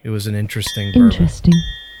 sips. It was an interesting bourbon. Interesting.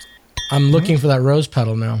 I'm looking for that rose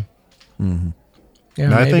petal now. Mm-hmm. Yeah,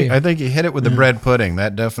 no, maybe. I think you hit it with the bread pudding.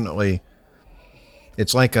 That definitely,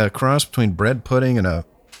 it's like a cross between bread pudding and a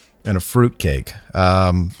fruit cake. Because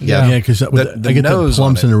I get the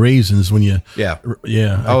plums and the raisins when you. Yeah.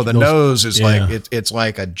 Yeah. The nose is like it's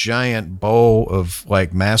like a giant bowl of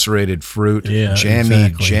like macerated fruit,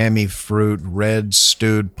 jammy fruit, red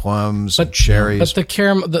stewed plums, and cherries. But the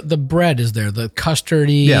caramel, the bread is there, the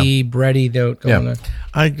custardy, bready note going there.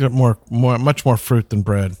 I got much more fruit than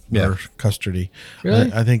bread or custardy.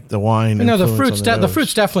 Really? I think the wine. The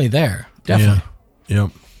fruit's definitely there. Definitely. Yeah.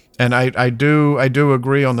 And I do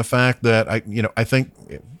agree on the fact that I think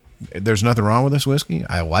there's nothing wrong with this whiskey.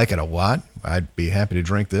 I like it a lot. I'd be happy to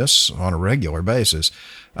drink this on a regular basis.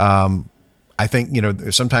 I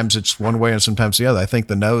think sometimes it's one way and sometimes the other. I think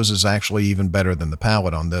the nose is actually even better than the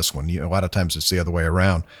palate on this one. A lot of times it's the other way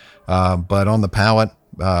around. But on the palate,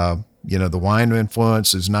 the wine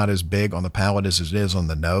influence is not as big on the palate as it is on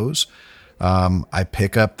the nose. I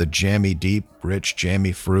pick up the jammy, deep, rich,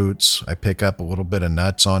 jammy fruits. I pick up a little bit of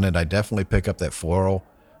nuts on it. I definitely pick up that floral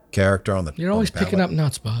character on the. You're always picking up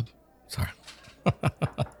nuts, Bob. Sorry.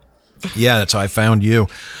 Yeah, that's how I found you.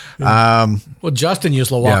 Well, Justin used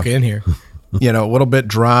to walk in here. A little bit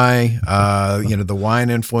dry. The wine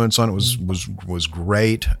influence on it was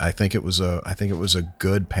great. I think it was a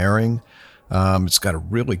good pairing. It's got a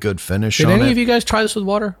really good finish on it. Did any of you guys try this with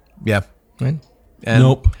water? Yeah. Right? And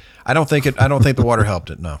nope. I don't think the water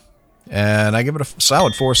helped it. No. And I give it a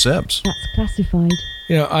solid 4 sips. That's classified.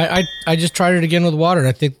 I just tried it again with water, and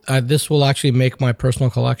I think this will actually make my personal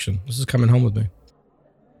collection. This is coming home with me.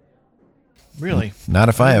 Really? Not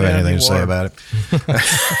if I have anything to say about it.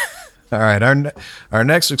 All right. Our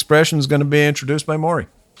next expression is going to be introduced by Maury.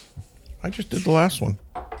 I just did the last one.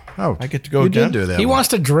 Oh, I get to go you again? did do that. He wants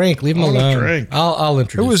to drink. Leave him alone. Drink. I'll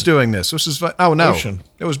introduce. Who was doing this? This is Ocean.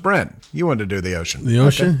 It was Brent. You wanted to do the ocean. The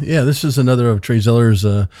ocean, okay. Yeah. This is another of Trey Zeller's.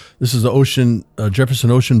 This is the Ocean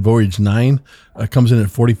Jefferson Ocean Voyage 9. Comes in at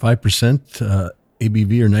 45%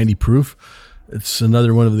 ABV or 90 proof. It's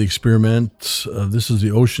another one of the experiments. This is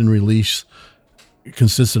the Ocean release. It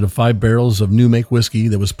consisted of 5 barrels of new make whiskey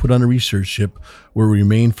that was put on a research ship where it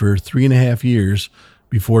remained for 3.5 years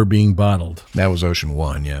before being bottled. That was Ocean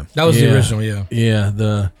 1, yeah. That was the original, yeah.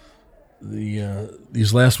 Yeah,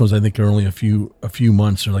 these last ones I think are only a few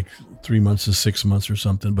months, or like 3 months to 6 months or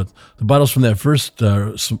something. But the bottles from that first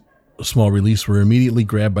small release were immediately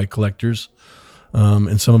grabbed by collectors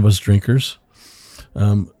and some of us drinkers.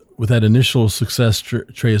 With that initial success,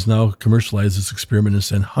 Trey has now commercialized this experiment and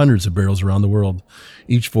sent hundreds of barrels around the world.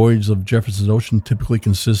 Each voyage of Jefferson Ocean typically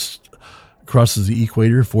crosses the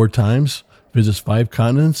equator 4 times, visits 5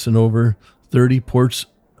 continents, and over 30 ports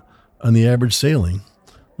on the average sailing.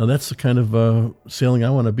 Now, that's the kind of sailing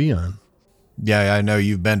I want to be on. Yeah, I know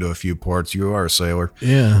you've been to a few ports. You are a sailor.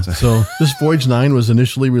 Yeah. So this Voyage 9 was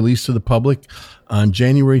initially released to the public on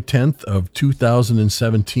January 10th of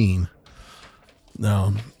 2017.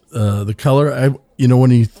 Now, the color,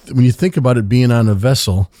 when you think about it being on a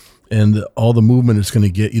vessel, and all the movement it's going to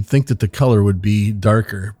get. You'd think that the color would be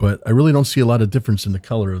darker, but I really don't see a lot of difference in the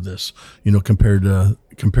color of this, compared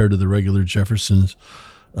to the regular Jeffersons.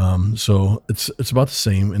 So it's about the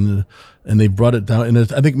same, and they brought it down, and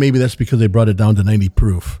I think maybe that's because they brought it down to 90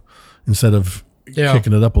 proof instead of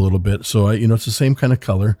kicking it up a little bit. So it's the same kind of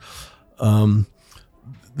color.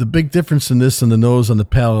 The big difference in this and the nose on the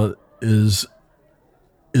palate is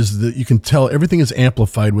that you can tell everything is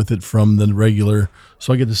amplified with it from the regular.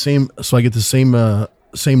 So I get the same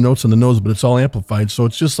same notes on the nose, but it's all amplified. So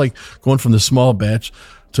it's just like going from the small batch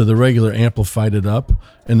to the regular, amplified it up,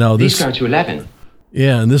 and now These go to 11.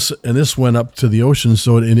 Yeah, and this went up to the ocean,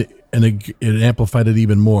 so it amplified it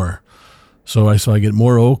even more. So I get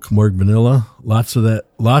more oak, more vanilla, lots of that,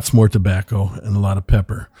 lots more tobacco, and a lot of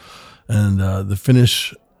pepper, and the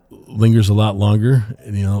finish lingers a lot longer,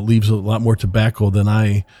 and it leaves a lot more tobacco than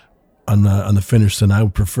on the finish than I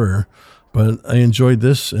would prefer. But I enjoyed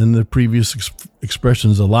this and the previous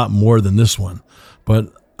expressions a lot more than this one.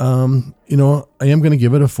 But I am going to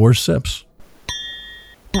give it a 4 sips.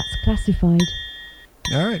 That's classified.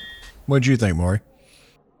 All right. What'd you think, Maury?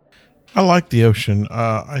 I like the ocean.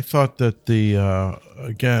 I thought that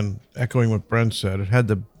again, echoing what Brent said, it had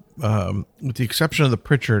with the exception of the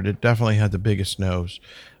Pritchard, it definitely had the biggest nose.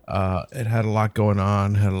 It had a lot going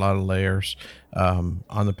on, had a lot of layers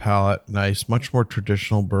on the palate. Nice, much more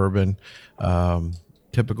traditional bourbon,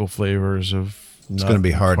 typical flavors of. It's going to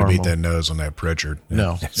be hard to beat that nose on that Pritchard.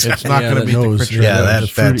 No, it's not going to beat the Pritchard. Yeah,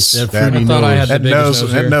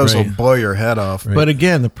 that nose will blow your head off. Right. But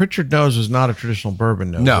again, the Pritchard nose is not a traditional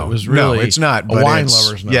bourbon nose. No, it was really it's not. A but wine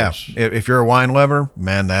lover's nose. Yeah, if you're a wine lover,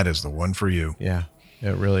 man, that is the one for you. Yeah,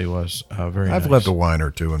 it really was very nice. I've loved a wine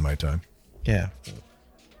or two in my time. Yeah.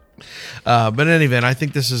 But in any event, I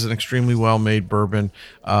think this is an extremely well-made bourbon.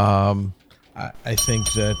 I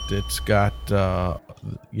think that it's got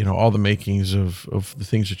all the makings of the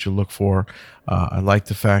things that you look for. I like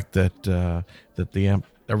the fact that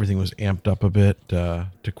everything was amped up a bit.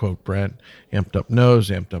 To quote Brent, amped up nose,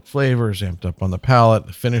 amped up flavors, amped up on the palate.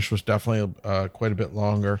 The finish was definitely quite a bit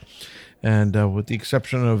longer. And with the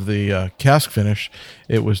exception of the cask finish,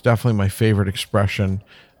 it was definitely my favorite expression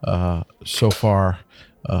so far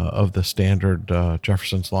of the standard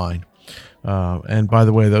Jefferson's line. And by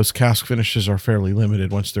the way, those cask finishes are fairly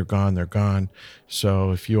limited. Once they're gone, they're gone.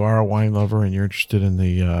 So if you are a wine lover and you're interested in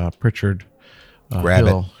the Pritchard,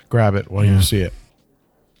 grab it while you see it.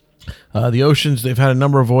 The oceans, they've had a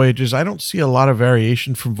number of voyages. I don't see a lot of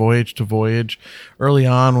variation from voyage to voyage. Early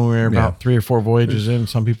on, when we were about 3 or 4 voyages in,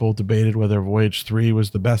 some people debated whether voyage 3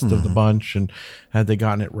 was the best of the bunch, and had they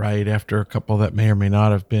gotten it right after a couple that may or may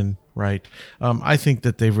not have been right. I think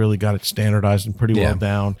that they've really got it standardized and pretty well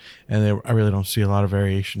down, and I really don't see a lot of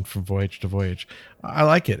variation from voyage to voyage. I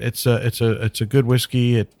like it. It's a good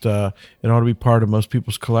whiskey. It ought to be part of most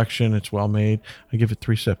people's collection. It's well made. I give it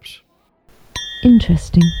 3 sips.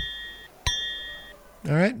 Interesting.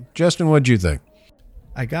 All right, Justin, what'd you think?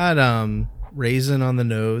 I got raisin on the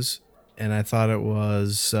nose, and I thought it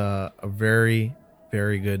was a very,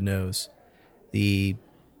 very good nose. The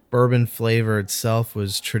bourbon flavor itself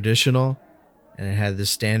was traditional, and it had the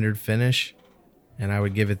standard finish, and I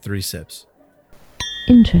would give it 3 sips.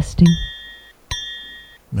 Interesting.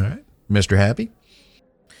 All right, Mr. Happy?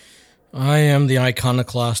 I am the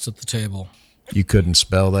iconoclast at the table. You couldn't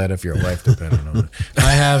spell that if your life depended on it.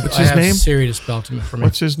 I have What's his name? Siri to spell to me for me.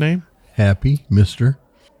 What's his name? Happy, Mr.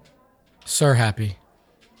 Sir Happy.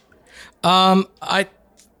 I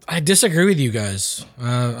disagree with you guys.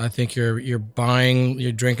 I think you're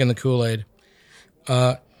drinking the Kool-Aid.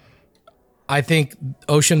 I think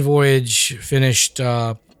Ocean Voyage finished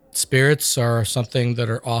spirits are something that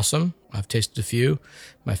are awesome. I've tasted a few.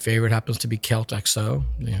 My favorite happens to be Celt XO,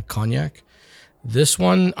 cognac. This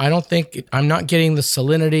one, I'm not getting the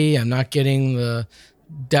salinity. I'm not getting the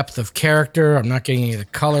depth of character. I'm not getting the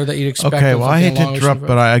color that you'd expect. Okay, well, I hate to interrupt,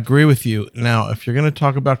 but I agree with you. Now, if you're going to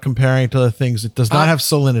talk about comparing to other things, it does not have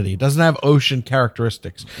salinity. It doesn't have ocean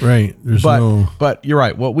characteristics. Right. But you're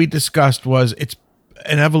right. What we discussed was it's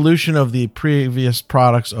an evolution of the previous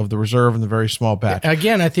products of the reserve and the very small batch.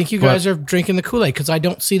 Again, I think you guys are drinking the Kool-Aid because I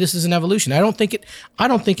don't see this as an evolution. I don't think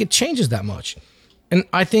it changes that much. And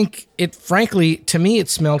I think it, frankly, to me, it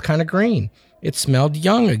smelled kind of green. It smelled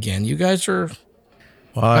young again. You guys are...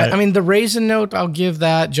 Well, I mean, the raisin note, I'll give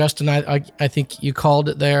that. Justin, I think you called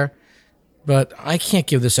it there. But I can't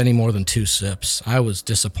give this any more than 2 sips. I was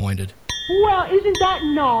disappointed. Well, isn't that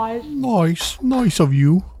nice? Nice of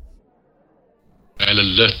you. I'll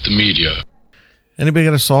alert the media. Anybody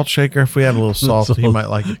got a salt shaker? If we had a little salt, you might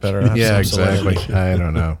like it better. Have Yeah, some salt. exactly. I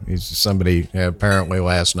don't know. He's somebody. Apparently,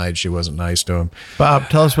 last night she wasn't nice to him. Bob,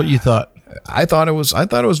 tell us what you thought. I thought it was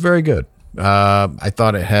very good. I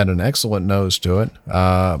thought it had an excellent nose to it.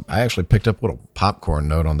 I actually picked up a little popcorn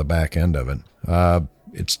note on the back end of it.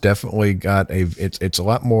 It's definitely got it's a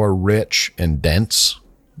lot more rich and dense,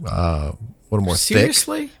 a little more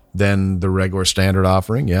Seriously? thick than the regular standard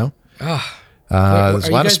offering. Yeah. Are There's a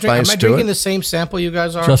you lot of guys spice am I to drinking it. the same sample you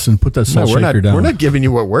guys are? Justin, put that No, salt we're shaker not. down. We're not giving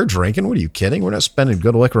you what we're drinking. What are you kidding? We're not spending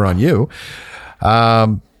good liquor on you.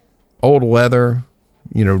 Old leather,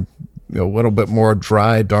 a little bit more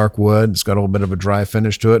dry, dark wood. It's got a little bit of a dry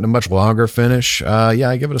finish to it and a much longer finish. Yeah,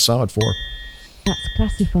 I give it a solid 4. That's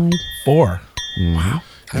classified. 4. Wow.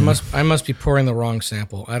 I must be pouring the wrong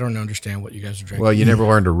sample. I don't understand what you guys are drinking. Well, you never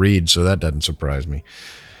learned to read, so that doesn't surprise me.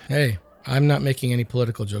 Hey, I'm not making any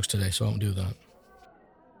political jokes today, so I won't do that.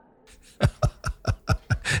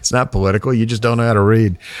 It's not political. You just don't know how to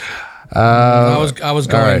read. I was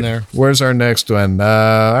going all right. there. Where's our next one?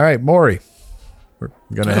 All right, Maury. We're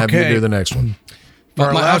going to have you Okay. do the next one.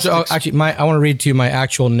 But I want to read to you my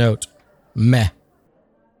actual note. Meh.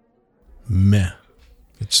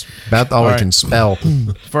 It's about all I can spell.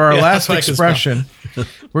 For our last that's what I can expression,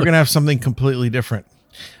 we're going to have something completely different.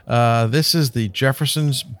 This is the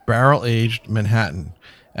Jefferson's Barrel Aged Manhattan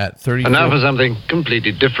at 34. And now for something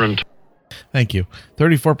completely different. Thank you.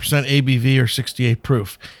 34% ABV or 68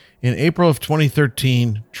 proof. In April of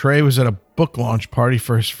 2013, Trey was at a book launch party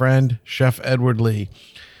for his friend, Chef Edward Lee,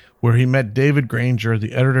 where he met David Granger,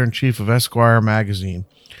 the editor-in-chief of Esquire magazine.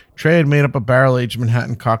 Trey had made up a barrel-aged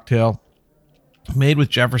Manhattan cocktail made with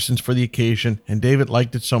Jefferson's for the occasion, and David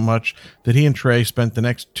liked it so much that he and Trey spent the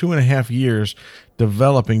next 2.5 years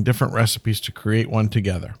developing different recipes to create one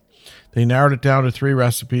together. They narrowed it down to 3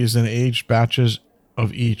 recipes and aged batches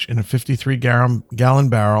of each in a 53-gallon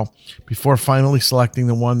barrel before finally selecting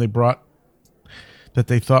the one they brought that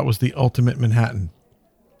they thought was the ultimate Manhattan.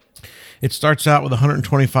 It starts out with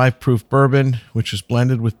 125 proof bourbon, which is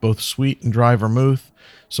blended with both sweet and dry vermouth,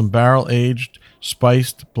 some barrel-aged,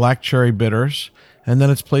 spiced black cherry bitters, and then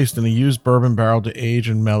it's placed in a used bourbon barrel to age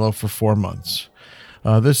and mellow for 4 months.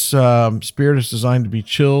 This spirit is designed to be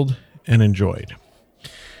chilled and enjoyed.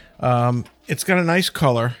 It's got a nice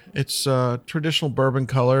color. It's a traditional bourbon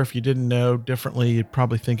color. If you didn't know differently, you'd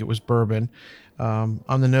probably think it was bourbon. On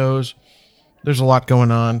the nose, there's a lot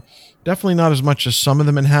going on. Definitely not as much as some of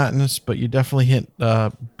the Manhattans, but you definitely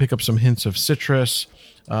pick up some hints of citrus,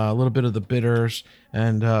 a little bit of the bitters,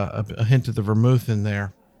 and a hint of the vermouth in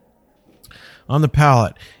there. On the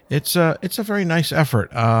palate, it's a very nice effort.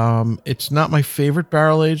 It's not my favorite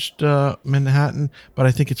barrel-aged Manhattan, but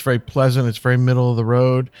I think it's very pleasant. It's very middle of the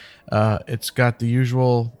road. It's got the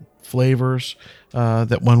usual flavors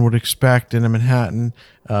that one would expect in a Manhattan.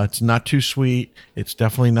 It's not too sweet. It's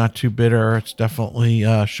definitely not too bitter. It's definitely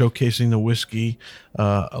showcasing the whiskey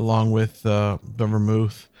along with the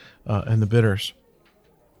vermouth and the bitters.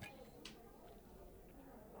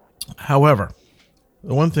 However,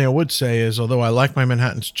 the one thing I would say is, although I like my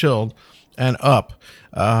Manhattans chilled and up,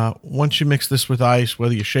 once you mix this with ice,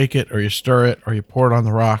 whether you shake it or you stir it or you pour it on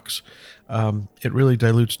the rocks, it really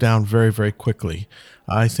dilutes down very, very quickly.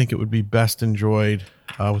 I think it would be best enjoyed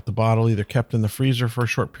with the bottle either kept in the freezer for a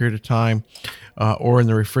short period of time or in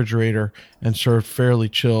the refrigerator and served fairly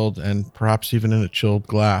chilled and perhaps even in a chilled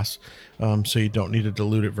glass, so you don't need to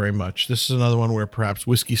dilute it very much. This is another one where perhaps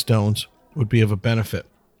whiskey stones would be of a benefit.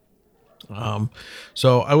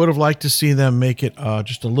 So I would have liked to see them make it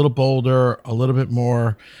just a little bolder, a little bit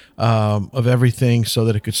more of everything so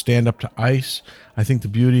that it could stand up to ice. I think the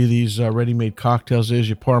beauty of these ready-made cocktails is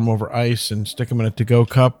you pour them over ice and stick them in a to-go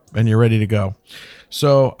cup and you're ready to go.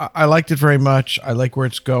 So I liked it very much. I like where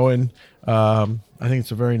it's going. I think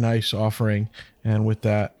it's a very nice offering. And with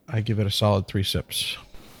that, I give it a solid 3 sips.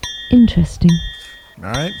 Interesting.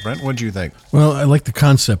 All right, Brent, what'd you think? Well, I like the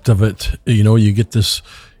concept of it. You get this,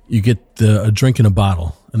 a drink in a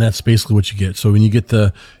bottle, and that's basically what you get. So when you get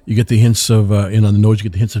the hints of, on the nose, you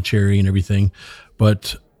get the hints of cherry and everything.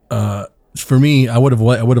 But for me, I would have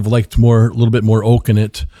liked a little bit more oak in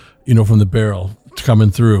it, from the barrel coming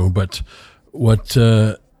through. But what,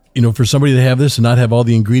 for somebody to have this and not have all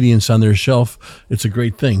the ingredients on their shelf, it's a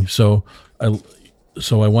great thing. So I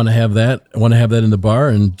want to have that. I want to have that in the bar,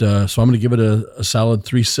 and so I'm going to give it a solid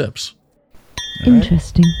 3 sips.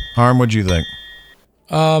 Interesting. Harm, what'd you think?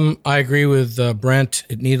 I agree with Brent.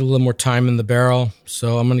 It needed a little more time in the barrel,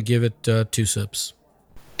 so I'm going to give it 2 sips.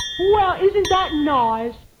 Well, isn't that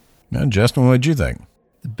nice? Now, Justin, what'd you think?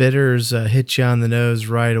 The bitters hit you on the nose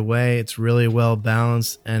right away. It's really well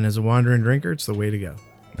balanced, and as a wandering drinker, it's the way to go.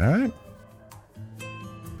 All right.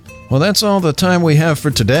 Well, that's all the time we have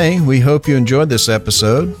for today. We hope you enjoyed this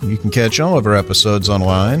episode. You can catch all of our episodes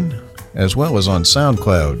online, as well as on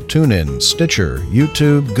SoundCloud, TuneIn, Stitcher,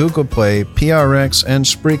 YouTube, Google Play, PRX, and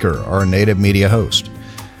Spreaker, our native media host.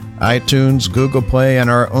 iTunes, Google Play, and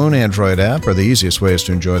our own Android app are the easiest ways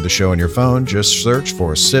to enjoy the show on your phone. Just search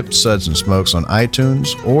for Sips, Suds, and Smokes on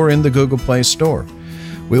iTunes or in the Google Play Store.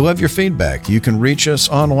 We love your feedback. You can reach us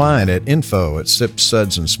online at info@Sips,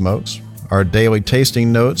 Suds, and Smokes. Our daily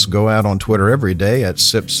tasting notes go out on Twitter every day at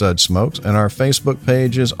Sips, Suds, Smokes, and our Facebook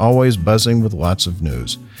page is always buzzing with lots of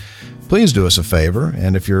news. Please do us a favor,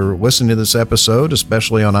 and if you're listening to this episode,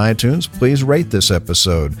 especially on iTunes, please rate this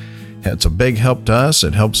episode. It's a big help to us.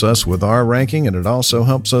 It helps us with our ranking, and it also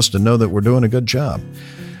helps us to know that we're doing a good job.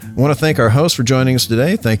 I want to thank our host for joining us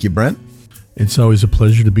today. Thank you, Brent. It's always a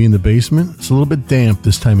pleasure to be in the basement. It's a little bit damp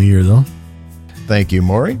this time of year, though. Thank you,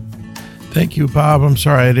 Maury. Thank you, Bob. I'm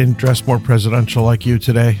sorry I didn't dress more presidential like you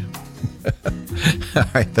today. All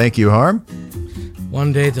right. Thank you, Harm.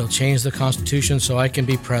 One day they'll change the Constitution so I can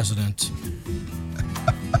be president.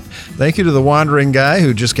 Thank you to the wandering guy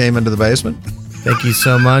who just came into the basement. Thank you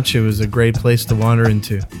so much. It was a great place to wander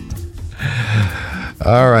into.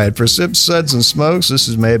 All right. For Sips, Suds, and Smokes, this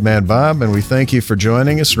is Made Man Bob, and we thank you for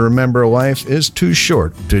joining us. Remember, life is too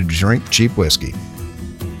short to drink cheap whiskey.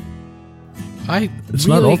 I It's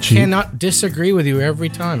not all really cheap. cannot disagree with you every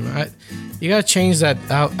time. You got to change that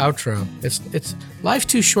outro. It's life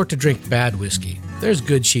too short to drink bad whiskey. There's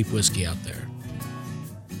good cheap whiskey out there.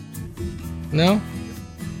 No?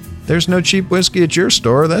 There's no cheap whiskey at your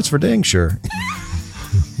store. That's for dang sure.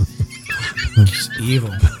 It's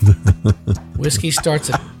evil. Whiskey starts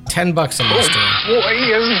at $10 in my store. Boy,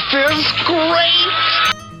 is this great!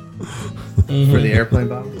 For the airplane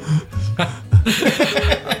bottle?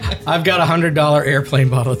 I've got a $100 airplane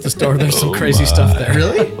bottle at the store. There's some crazy stuff there.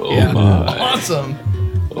 Really? Yeah. Awesome.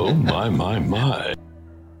 Oh, my.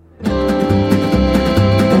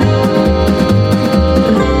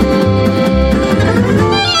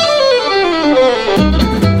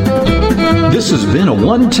 This has been a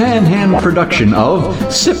One Tan Hand production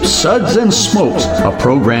of Sips, Suds, and Smokes, a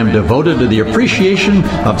program devoted to the appreciation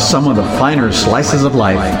of some of the finer slices of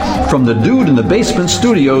life. From the Dude in the Basement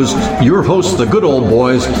Studios, your hosts, the Good Old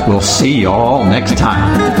Boys, will see you all next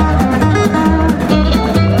time.